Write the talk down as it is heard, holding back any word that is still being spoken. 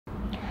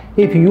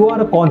If you are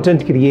a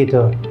content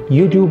creator,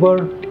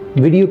 YouTuber,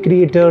 video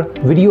creator,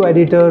 video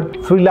editor,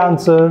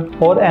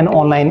 freelancer, or an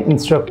online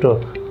instructor,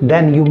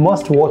 then you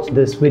must watch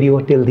this video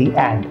till the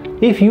end.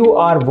 If you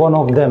are one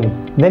of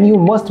them, then you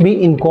must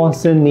be in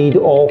constant need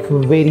of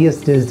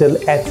various digital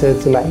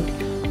assets like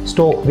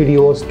stock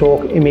videos,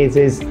 stock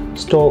images,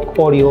 stock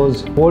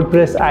audios,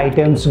 WordPress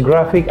items,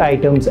 graphic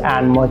items,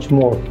 and much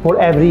more for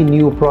every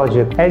new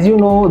project. As you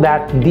know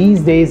that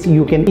these days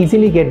you can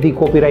easily get the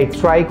copyright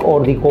strike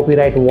or the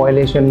copyright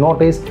violation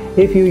notice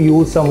if you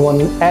use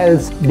someone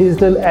else's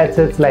digital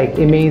assets like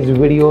image,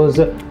 videos,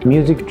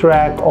 music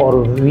track,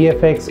 or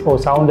VFX or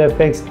sound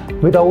effects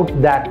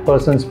without that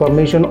person's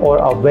permission or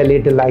a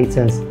valid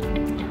license.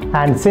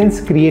 And since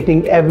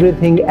creating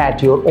everything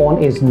at your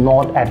own is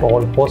not at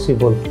all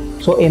possible,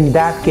 so in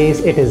that case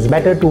it is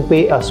better to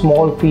pay a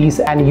small fees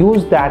and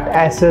use that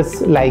assets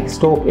like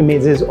stock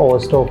images or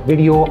stock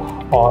video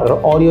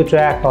or audio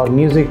track or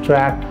music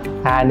track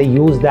and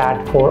use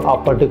that for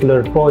a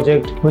particular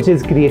project which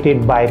is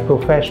created by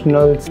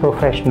professionals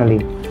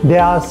professionally.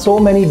 There are so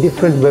many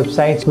different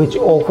websites which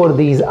offer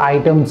these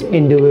items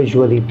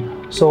individually.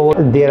 So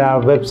there are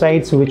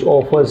websites which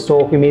offer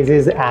stock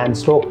images and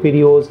stock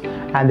videos,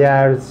 and there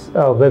are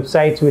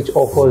websites which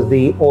offers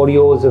the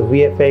audios,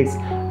 VFX,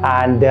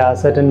 and there are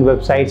certain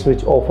websites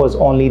which offers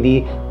only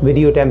the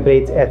video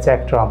templates,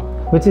 etc.,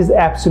 which is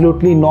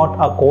absolutely not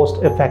a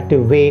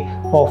cost-effective way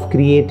of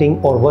creating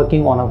or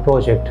working on a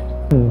project,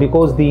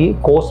 because the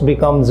cost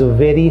becomes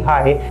very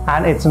high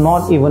and it's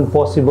not even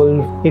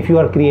possible if you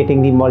are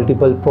creating the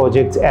multiple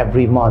projects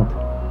every month.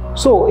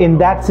 So in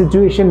that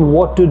situation,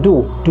 what to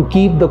do to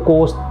keep the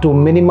cost to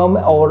minimum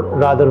or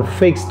rather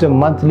fixed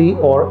monthly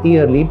or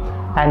yearly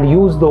and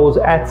use those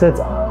assets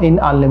in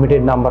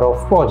unlimited number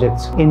of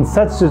projects? In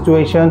such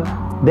situation,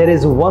 there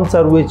is one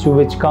service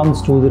which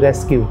comes to the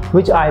rescue,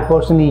 which I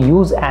personally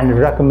use and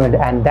recommend,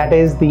 and that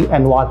is the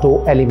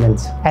Envato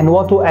Elements.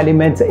 Envato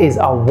Elements is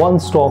a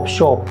one-stop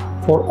shop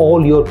for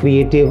all your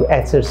creative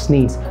assets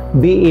needs,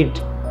 be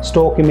it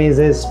stock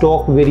images,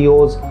 stock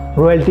videos,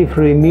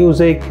 royalty-free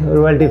music,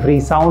 royalty-free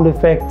sound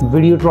effects,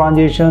 video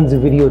transitions,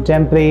 video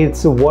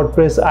templates,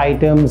 WordPress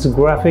items,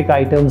 graphic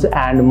items,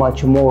 and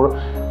much more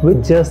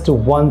with just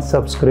one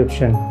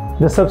subscription.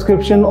 The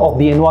subscription of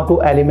the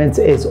Envato Elements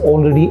is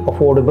already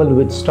affordable,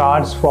 which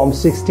starts from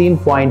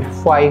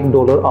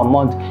 $16.5 a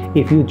month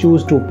if you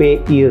choose to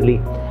pay yearly,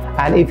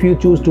 and if you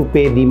choose to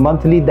pay the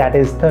monthly, that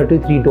is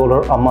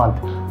 $33 a month.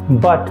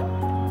 But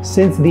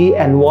since the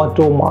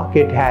Envato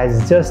market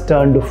has just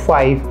turned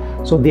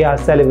 5, so they are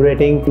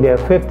celebrating their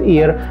 5th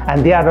year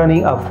and they are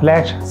running a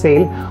flash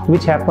sale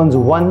which happens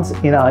once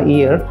in a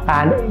year,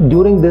 and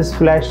during this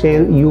flash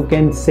sale you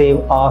can save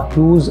a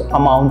huge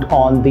amount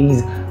on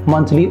these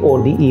monthly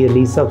or the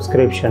yearly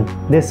subscription.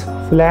 This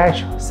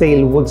flash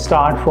sale would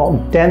start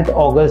from 10th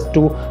August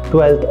to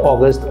 12th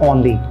August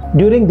only.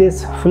 During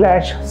this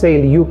flash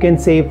sale you can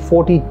save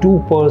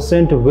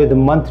 42% with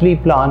monthly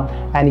plan,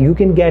 and you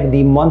can get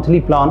the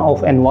monthly plan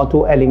of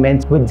Envato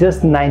Elements with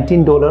just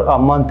 $19 a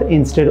month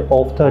instead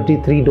of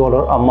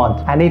 $33 a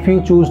month. And if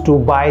you choose to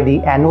buy the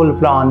annual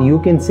plan, you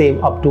can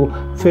save up to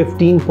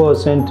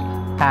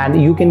 15%,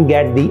 and you can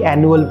get the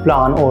annual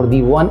plan or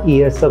the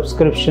 1-year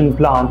subscription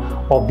plan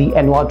of the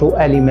Envato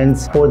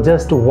Elements for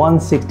just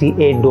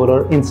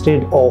 $168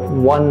 instead of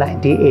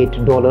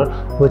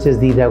 $198, which is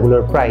the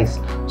regular price.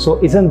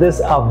 So isn't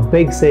this a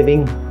big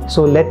saving?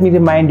 So let me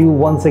remind you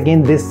once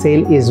again, this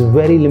sale is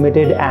very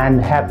limited and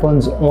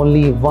happens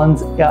only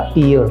once a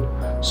year.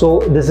 So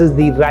this is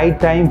the right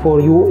time for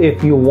you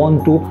if you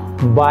want to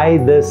buy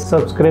this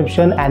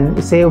subscription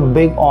and save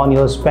big on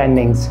your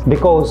spendings,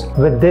 because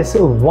with this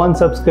one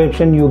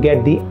subscription you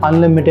get the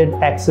unlimited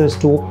access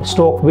to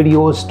stock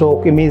videos,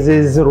 stock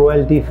images,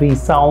 royalty-free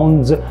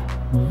sounds,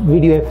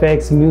 video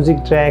effects,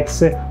 music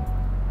tracks,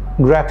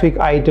 graphic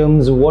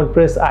items,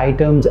 WordPress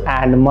items,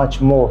 and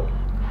much more.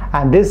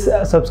 And this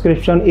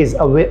subscription is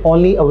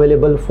only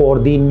available for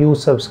the new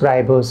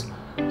subscribers.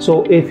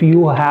 So if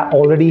you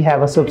already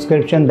have a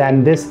subscription,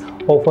 then this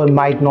offer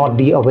might not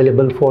be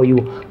available for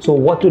you. So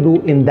what to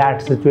do in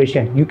that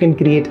situation? You can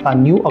create a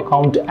new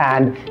account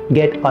and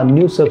get a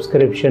new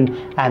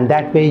subscription, and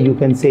that way you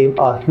can save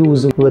a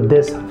huge with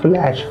this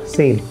flash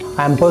sale.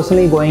 I'm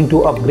personally going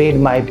to upgrade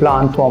my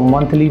plan from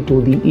monthly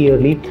to the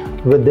yearly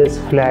with this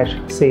flash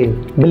sale.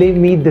 Believe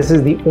me, this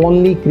is the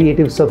only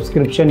creative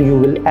subscription you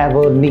will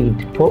ever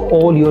need for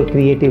all your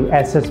creative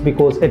assets,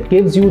 because it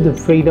gives you the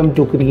freedom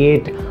to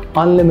create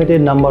unlimited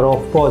number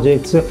of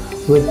projects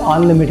with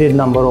unlimited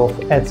number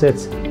of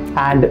assets.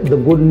 And the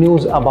good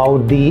news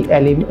about the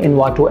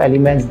Envato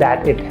Elements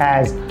that it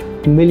has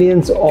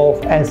millions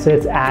of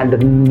assets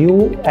and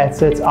new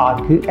assets are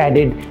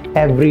added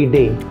every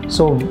day.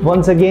 So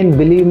once again,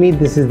 believe me,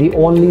 this is the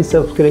only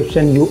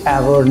subscription you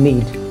ever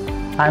need.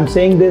 I'm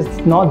saying this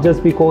not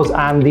just because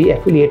I'm the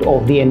affiliate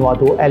of the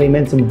Envato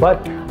Elements,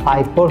 but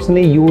I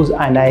personally use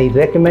and I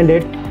recommend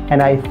it,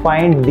 and I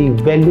find the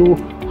value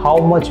how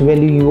much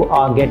value you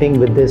are getting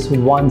with this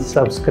one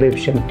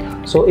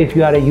subscription. So if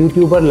you are a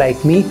YouTuber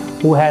like me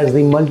who has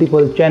the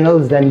multiple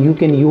channels, then you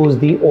can use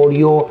the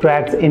audio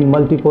tracks in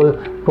multiple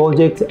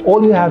projects.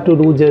 All you have to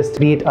do is just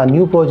create a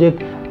new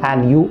project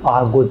and you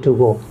are good to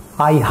go.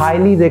 I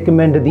highly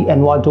recommend the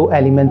Envato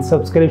Element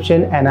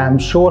subscription, and I'm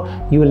sure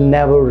you will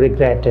never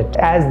regret it,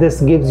 as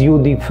this gives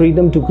you the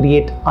freedom to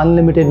create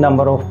unlimited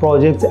number of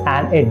projects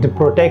and it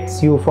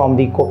protects you from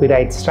the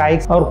copyright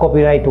strikes or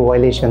copyright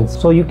violations.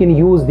 So you can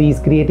use these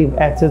creative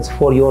assets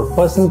for your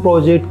personal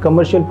project,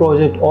 commercial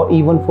project, or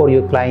even for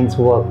your client's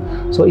work.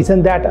 So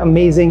isn't that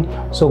amazing?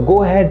 So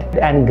go ahead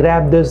and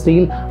grab this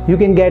deal. You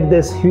can get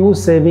this huge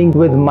saving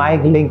with my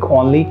link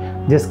only.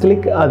 Just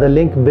click the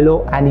link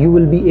below and you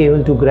will be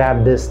able to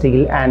grab this deal.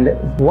 And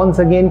once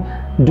again,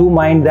 do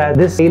mind that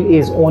this sale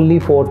is only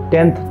for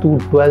 10th to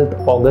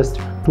 12th August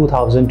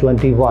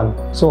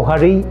 2021. So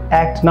hurry,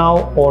 act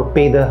now or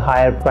pay the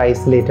higher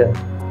price later.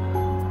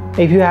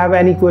 If you have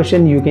any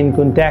question, you can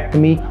contact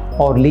me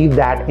or leave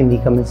that in the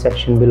comment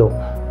section below.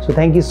 So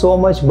thank you so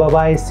much. Bye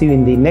bye. See you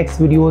in the next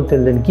video.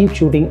 Till then, keep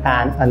shooting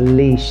and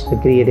unleash the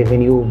creative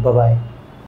in you. Bye bye.